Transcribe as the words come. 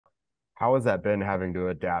How has that been having to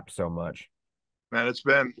adapt so much? Man, it's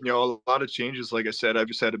been, a lot of changes. Like I said, I've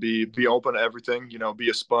just had to be open to everything,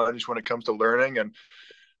 be a sponge when it comes to learning. And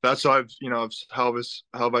that's how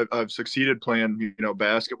I've succeeded playing,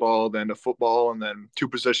 basketball, then to football, and then two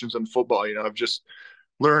positions in football. I've just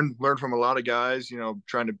learned from a lot of guys,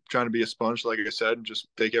 trying to be a sponge, like I said, and just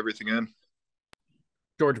take everything in.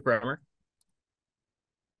 George Bremer.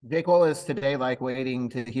 Jake, what was today like waiting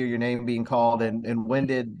to hear your name being called, and when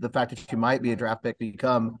did the fact that you might be a draft pick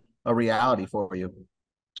become a reality for you?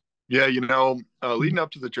 Yeah, leading up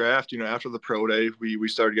to the draft, after the pro day, we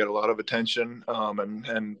started to get a lot of attention.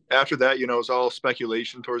 And after that, it was all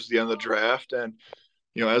speculation towards the end of the draft. And,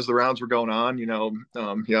 as the rounds were going on,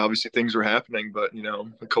 yeah, obviously things were happening. But,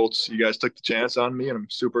 the Colts, you guys took the chance on me, and I'm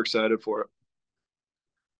super excited for it.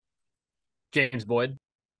 James Boyd.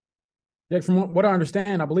 Jake, from what I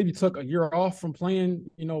understand, I believe you took a year off from playing,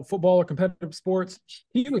 football or competitive sports.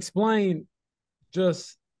 Can you explain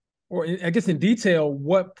just, or I guess in detail,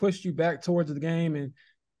 what pushed you back towards the game? And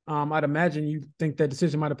I'd imagine you think that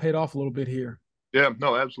decision might have paid off a little bit here. Yeah,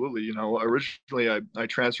 no, absolutely. Originally I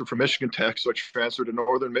transferred from Michigan Tech, so I transferred to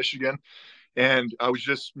Northern Michigan, and I was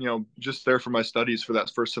just there for my studies for that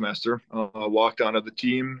first semester. I walked onto the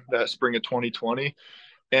team that spring of 2020,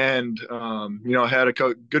 and I had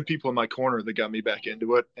good people in my corner that got me back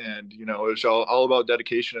into it, and it was all about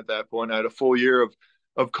dedication at that point. I had a full year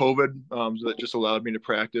of COVID, so that just allowed me to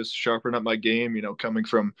practice, sharpen up my game. Coming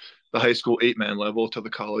from the high school 8-man level to the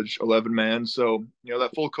college 11-man. So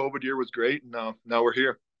that full COVID year was great, and now we're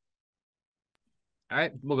here. All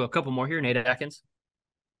right, we'll go a couple more here. Nate Atkins.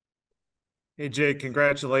 Hey, Jake,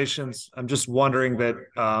 congratulations. I'm just wondering that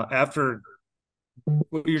after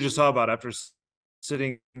what you just talking about, after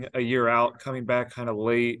sitting a year out, coming back kind of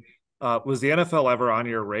late, was the NFL ever on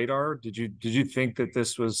your radar? Did you think that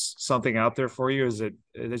this was something out there for you?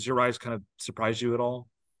 Has your rise kind of surprised you at all?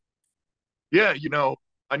 Yeah,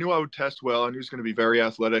 I knew I would test well. I knew I was going to be very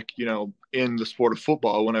athletic, in the sport of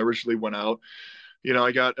football when I originally went out.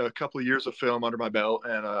 I got a couple of years of film under my belt,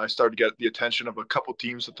 and I started to get the attention of a couple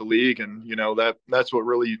teams at the league, and that's what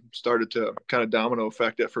really started to kind of domino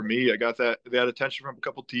effect it for me. I got that attention from a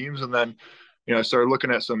couple teams, and then I started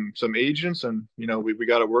looking at some agents, and we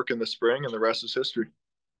got to work in the spring, and the rest is history.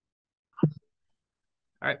 All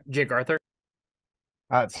right, Jake Arthur.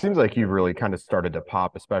 It seems like you've really kind of started to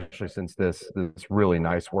pop, especially since this really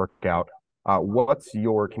nice workout. What's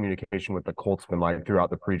your communication with the Colts been like throughout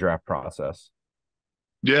the pre-draft process?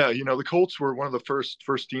 Yeah, the Colts were one of the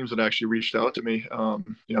first teams that actually reached out to me,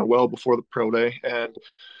 well before the pro day, and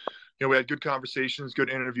we had good conversations, good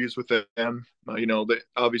interviews with them.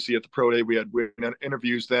 Obviously at the pro day we had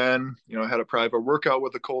interviews then. I had a private workout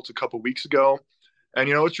with the Colts a couple weeks ago, and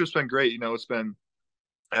it's just been great. It's been,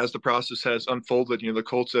 as the process has unfolded, the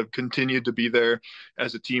Colts have continued to be there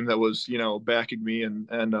as a team that was, backing me and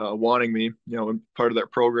wanting me, part of their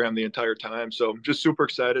program the entire time. So I'm just super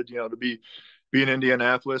excited, to be in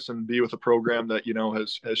Indianapolis and be with a program that,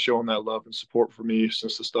 has shown that love and support for me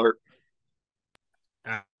since the start.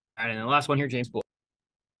 All right, and the last one here, James Boyd.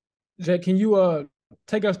 Jake, can you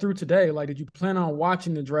take us through today? Like, did you plan on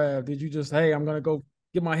watching the draft? Did you just, hey, I'm going to go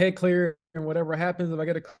get my head clear, and whatever happens, if I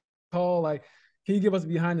get a call, like, can you give us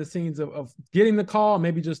behind the scenes of getting the call,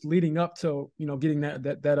 maybe just leading up to, getting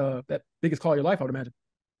that biggest call of your life, I would imagine?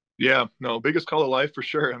 Yeah, no, biggest call of life for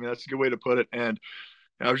sure. I mean, that's a good way to put it. And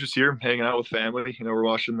I was just here hanging out with family. We're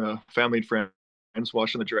watching the family and friends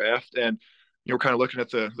watching the draft, and we're kind of looking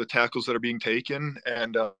at the tackles that are being taken,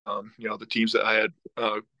 and the teams that I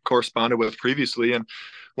had corresponded with previously, and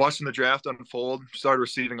watching the draft unfold. Started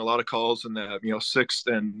receiving a lot of calls in the sixth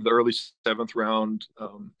and the early seventh round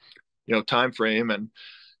time frame, and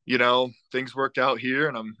things worked out here,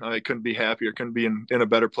 and I couldn't be happier, couldn't be in a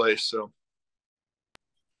better place. So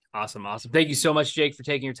Awesome. Thank you so much, Jake, for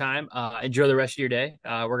taking your time. Enjoy the rest of your day.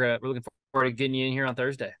 We're looking forward to getting you in here on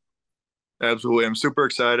Thursday. Absolutely, I'm super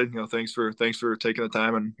excited. Thanks for taking the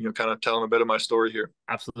time and kind of telling a bit of my story here.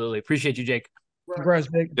 Absolutely, appreciate you, Jake. Congrats,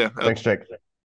 Jake. Yeah, Thanks, Jake.